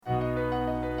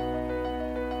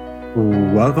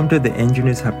Welcome to the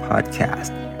Engineers Hub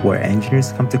podcast, where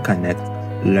engineers come to connect,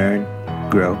 learn,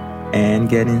 grow, and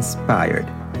get inspired.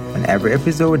 On every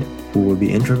episode, we will be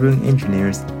interviewing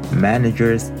engineers,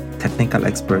 managers, technical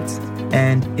experts,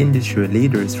 and industry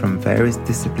leaders from various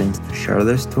disciplines to share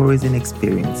their stories and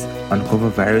experience, uncover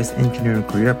various engineering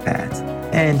career paths,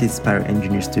 and inspire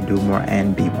engineers to do more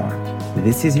and be more.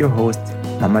 This is your host,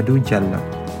 Mamadou Jallo.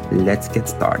 Let's get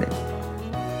started.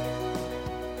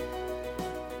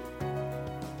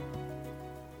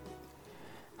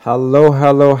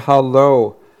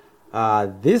 Hello.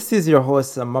 This is your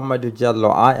host, Mamadou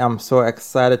Jallo. I am so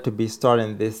excited to be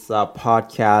starting this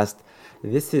podcast.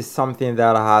 This is something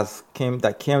that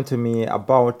came to me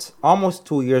about almost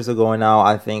 2 years ago now.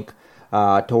 I think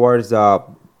towards the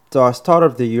start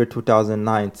of the year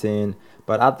 2019.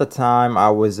 But at the time, I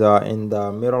was in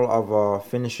the middle of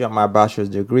finishing up my bachelor's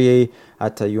degree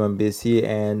at UMBC,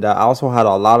 and I also had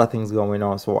a lot of things going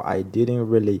on, so I didn't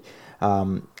really.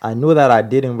 I knew that I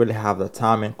didn't really have the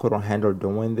time and couldn't handle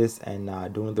doing this and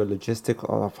doing the logistics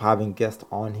of having guests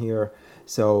on here.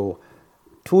 So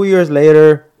 2 years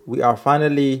later, we are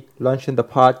finally launching the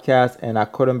podcast, and I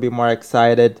couldn't be more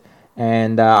excited.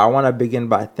 And I want to begin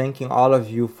by thanking all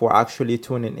of you for actually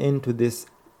tuning into this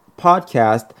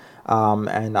podcast.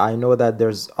 And I know that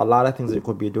there's a lot of things that you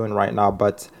could be doing right now,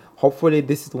 but hopefully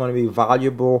this is going to be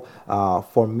valuable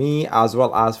for me as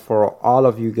well as for all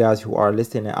of you guys who are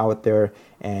listening out there.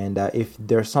 And if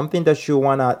there's something that you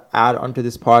want to add onto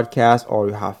this podcast, or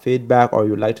you have feedback, or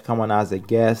you'd like to come on as a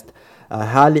guest, I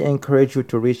highly encourage you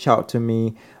to reach out to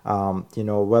me,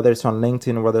 whether it's on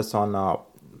LinkedIn, whether it's on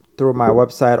through my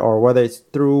website, or whether it's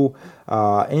through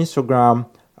Instagram.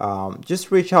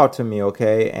 Just reach out to me,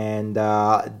 okay? And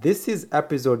this is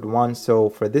episode 1. So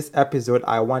for this episode,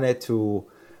 I wanted to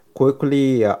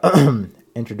quickly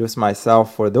introduce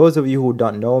myself. For those of you who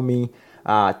don't know me,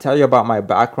 tell you about my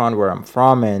background, where I'm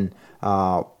from, and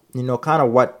kind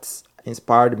of what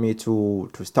inspired me to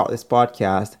start this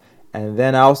podcast. And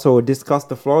then I also discuss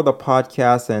the flow of the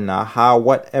podcast and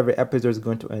what every episode is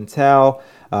going to entail.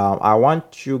 I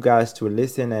want you guys to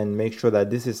listen and make sure that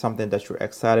this is something that you're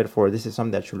excited for. This is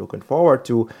something that you're looking forward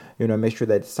to. Make sure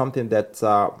that it's something that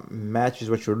matches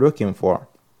what you're looking for.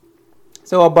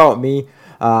 So about me,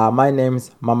 my name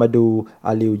is Mamadou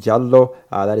Aliou Jallo.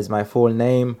 That is my full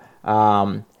name.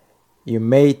 You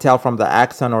may tell from the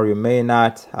accent, or you may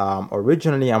not.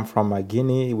 Originally, I'm from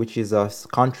Guinea, which is a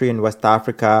country in West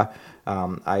Africa.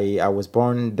 I was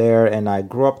born there, and I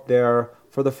grew up there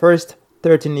for the first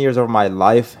 13 years of my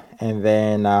life. And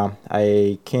then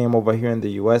I came over here in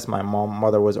the U.S. My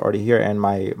mother was already here, and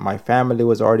my family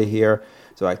was already here.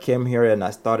 So I came here, and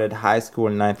I started high school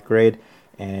in 9th grade.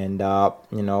 And,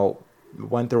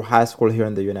 went through high school here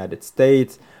in the United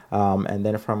States. And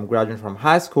then from graduating from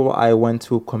high school, I went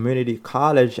to community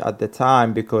college at the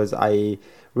time because I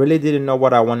really didn't know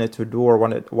what I wanted to do or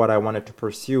what I wanted to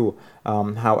pursue.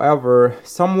 However,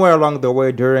 somewhere along the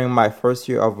way during my first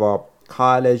year of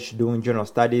college doing general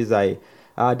studies, I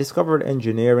discovered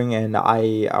engineering, and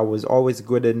I was always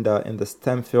good in the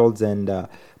STEM fields and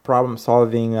problem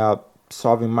solving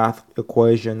math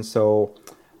equations. So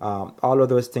all of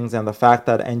those things, and the fact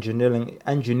that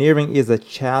engineering is a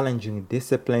challenging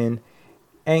discipline,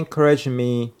 encouraged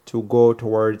me to go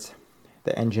towards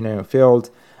the engineering field.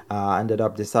 Ended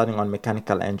up deciding on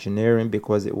mechanical engineering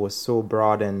because it was so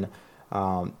broad, and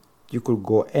you could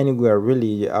go anywhere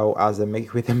really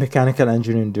with a mechanical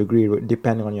engineering degree,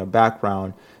 depending on your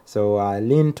background. So I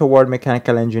leaned toward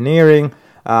mechanical engineering.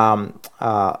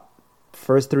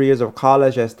 First 3 years of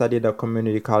college, I studied at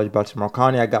Community College, Baltimore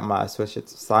County. I got my Associate of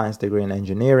Science degree in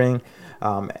engineering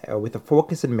with a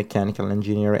focus in mechanical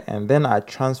engineering. And then I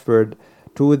transferred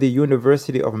to the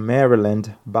University of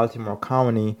Maryland, Baltimore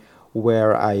County,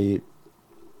 where I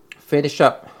finished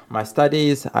up my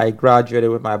studies. I graduated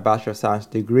with my Bachelor of Science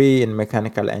degree in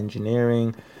mechanical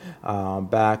engineering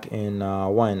back in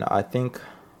when? I think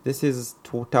this is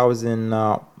 2000...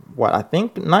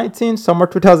 19, somewhere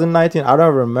 2019. I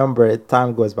don't remember.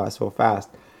 Time goes by so fast.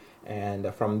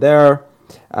 And from there,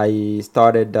 I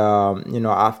started,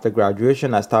 after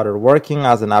graduation, I started working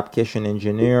as an application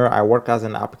engineer. I worked as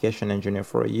an application engineer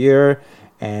for a year,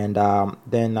 and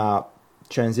then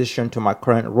transitioned to my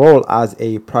current role as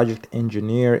a project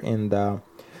engineer in the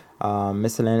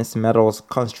miscellaneous metals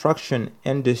construction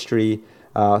industry.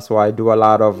 So I do a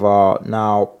lot of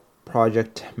now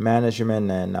project management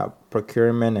and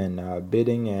procurement and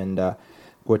bidding and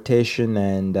quotation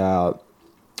and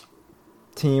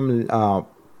team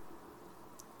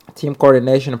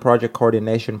coordination, project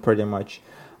coordination, pretty much.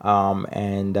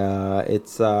 And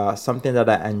it's something that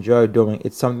I enjoy doing.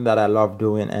 It's something that I love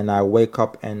doing, and I wake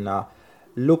up and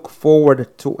look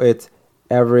forward to it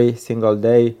every single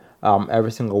day,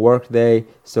 every single work day.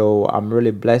 So I'm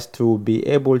really blessed to be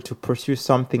able to pursue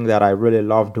something that I really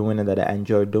love doing and that I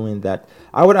enjoy doing, that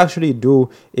I would actually do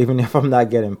even if I'm not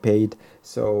getting paid.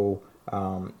 So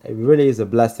it really is a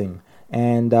blessing.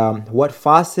 And what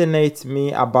fascinates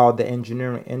me about the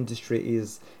engineering industry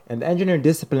is, and the engineering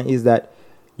discipline, is that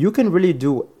you can really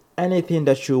do anything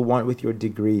that you want with your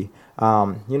degree.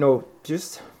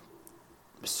 Just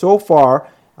so far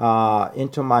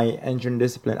into my engineering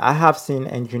discipline, I have seen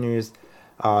engineers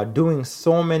doing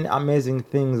so many amazing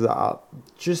things,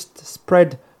 just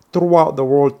spread throughout the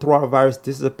world, throughout various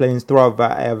disciplines, throughout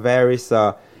various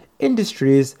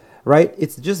industries. Right?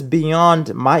 It's just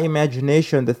beyond my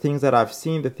imagination. The things that I've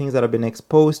seen, the things that I've been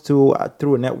exposed to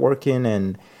through networking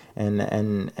and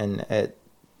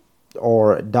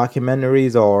or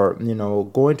documentaries, or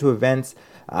going to events.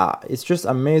 It just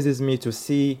amazes me to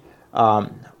see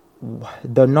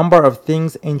the number of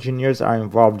things engineers are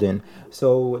involved in.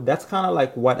 So that's kind of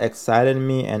like what excited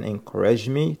me and encouraged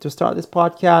me to start this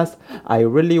podcast. I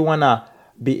really want to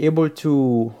be able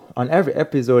to, on every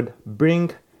episode, bring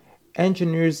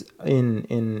engineers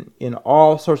in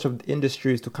all sorts of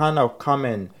industries to kind of come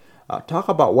and talk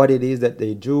about what it is that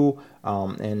they do,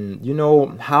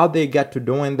 and how they get to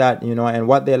doing that, and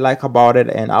what they like about it.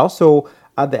 And also,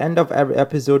 at the end of every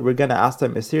episode, we're going to ask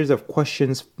them a series of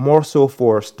questions, more so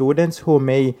for students who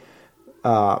may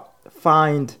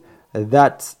find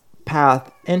that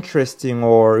path interesting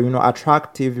or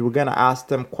attractive. We're going to ask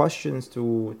them questions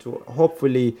to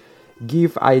hopefully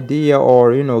give idea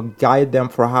or guide them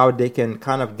for how they can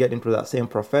kind of get into that same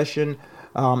profession,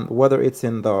 whether it's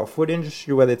in the food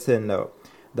industry, whether it's in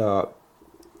the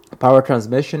power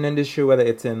transmission industry, whether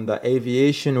it's in the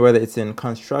aviation, whether it's in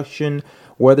construction,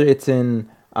 whether it's in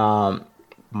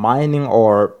mining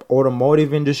or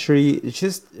automotive industry.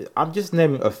 I'm just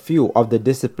naming a few of the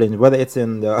disciplines, whether it's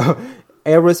in the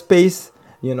aerospace,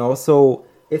 so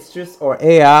it's just, or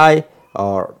AI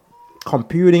or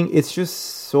computing. It's just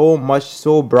so much,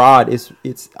 so broad.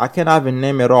 It's I cannot even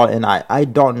name it all, and I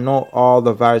don't know all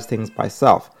the various things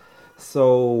myself.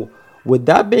 So with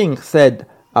that being said,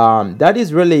 that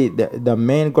is really the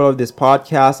main goal of this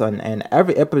podcast. And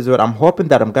every episode, I'm hoping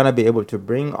that I'm gonna be able to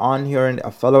bring on here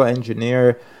a fellow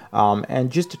engineer, and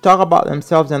just to talk about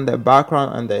themselves and their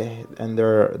background and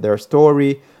their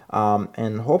story,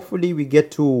 and hopefully we get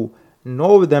to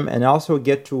know them and also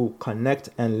get to connect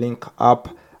and link up.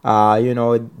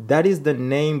 That is the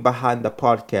name behind the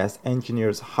podcast,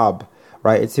 Engineers Hub,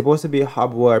 right? It's supposed to be a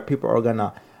hub where people are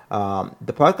gonna,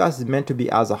 the podcast is meant to be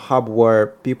as a hub where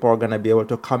people are gonna be able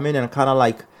to come in and kind of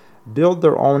like build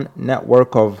their own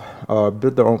network of,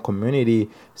 build their own community.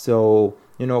 So,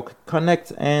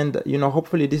 connect, and,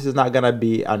 hopefully this is not gonna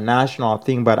be a national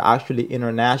thing, but actually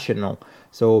international.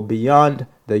 So beyond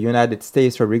the United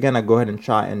States, where we're gonna go ahead and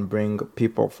try and bring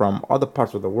people from other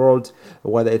parts of the world,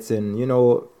 whether it's in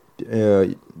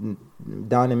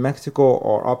down in Mexico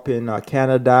or up in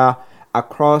Canada,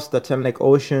 across the Atlantic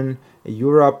Ocean,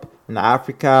 Europe and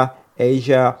Africa,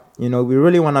 Asia. We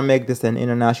really want to make this an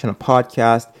international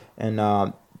podcast, and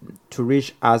to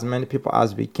reach as many people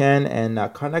as we can, and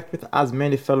connect with as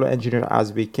many fellow engineers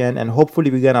as we can, and hopefully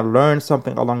we're gonna learn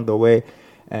something along the way,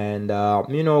 and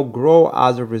grow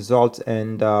as a result,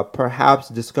 and perhaps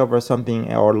discover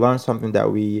something or learn something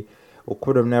that we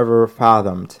could have never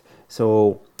fathomed.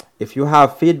 So if you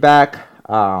have feedback,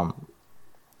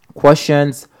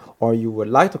 questions, or you would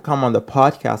like to come on the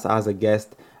podcast as a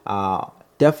guest,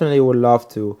 definitely would love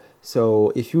to.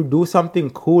 So if you do something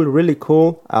cool, really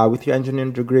cool, with your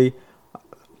engineering degree,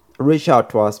 reach out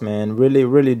to us, man. Really,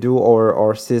 really do,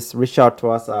 or sis, reach out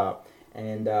to us,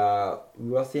 and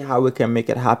we'll see how we can make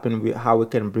it happen. How we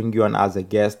can bring you on as a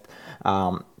guest.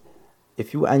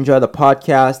 If you enjoy the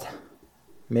podcast,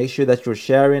 make sure that you're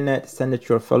sharing it. Send it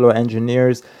to your fellow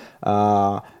engineers,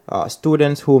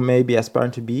 students who may be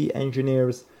aspiring to be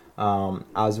engineers,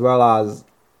 as well as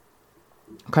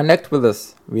connect with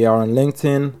us. We are on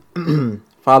LinkedIn.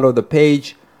 Follow the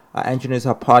page, Engineers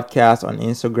Hub Podcast, on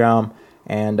Instagram,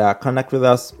 and connect with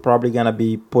us. Probably gonna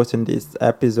be posting this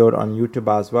episode on YouTube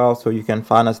as well, so you can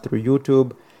find us through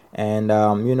YouTube, and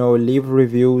leave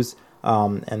reviews,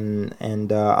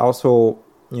 and also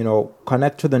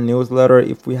connect to the newsletter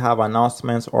if we have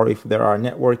announcements or if there are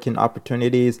networking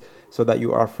opportunities, so that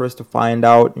you are first to find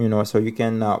out, so you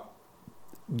can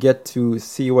get to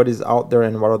see what is out there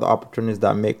and what are the opportunities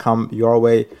that may come your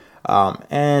way.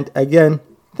 And again,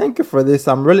 thank you for this.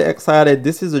 I'm really excited.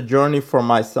 This is a journey for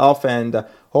myself, and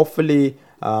hopefully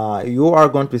you are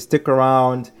going to stick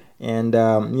around and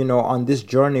on this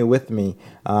journey with me.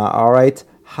 All right,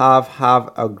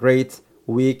 have a great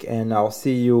week, and I'll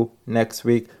see you next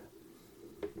week.